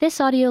This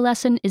audio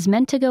lesson is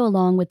meant to go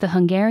along with the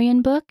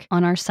Hungarian book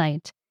on our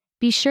site.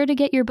 Be sure to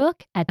get your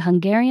book at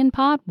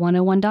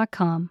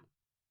hungarianpod101.com.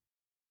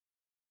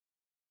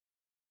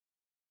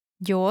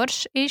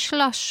 Gyors és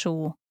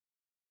lassú.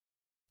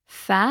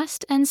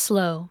 Fast and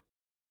slow.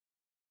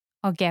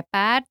 A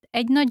gepárd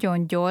egy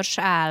nagyon gyors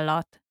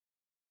állat.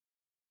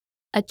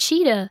 A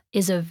cheetah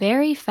is a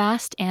very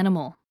fast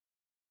animal.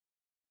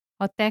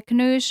 A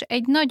teknős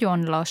egy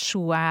nagyon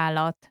lassú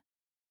állat.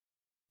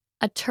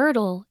 A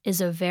turtle is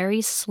a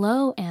very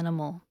slow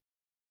animal.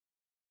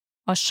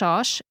 A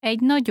sas egy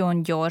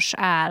nagyon gyors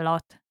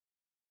állat.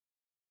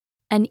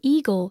 An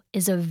eagle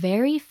is a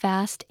very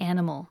fast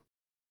animal.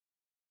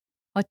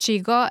 A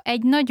csiga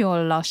egy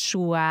nagyon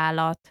lassú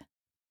állat.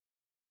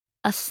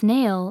 A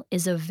snail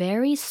is a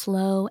very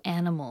slow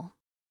animal.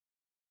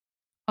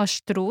 A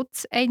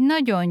struc egy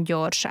nagyon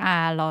gyors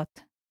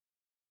állat.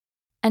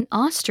 An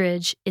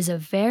ostrich is a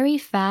very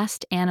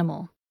fast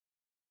animal.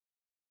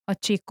 A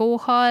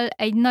csikóhal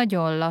egy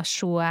nagyon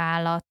lassú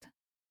állat.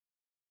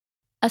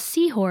 A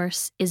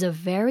seahorse is a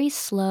very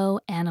slow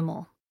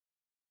animal.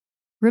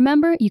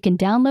 Remember, you can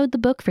download the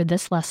book for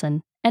this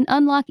lesson and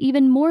unlock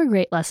even more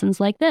great lessons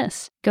like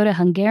this. Go to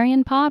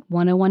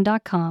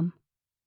HungarianPod101.com.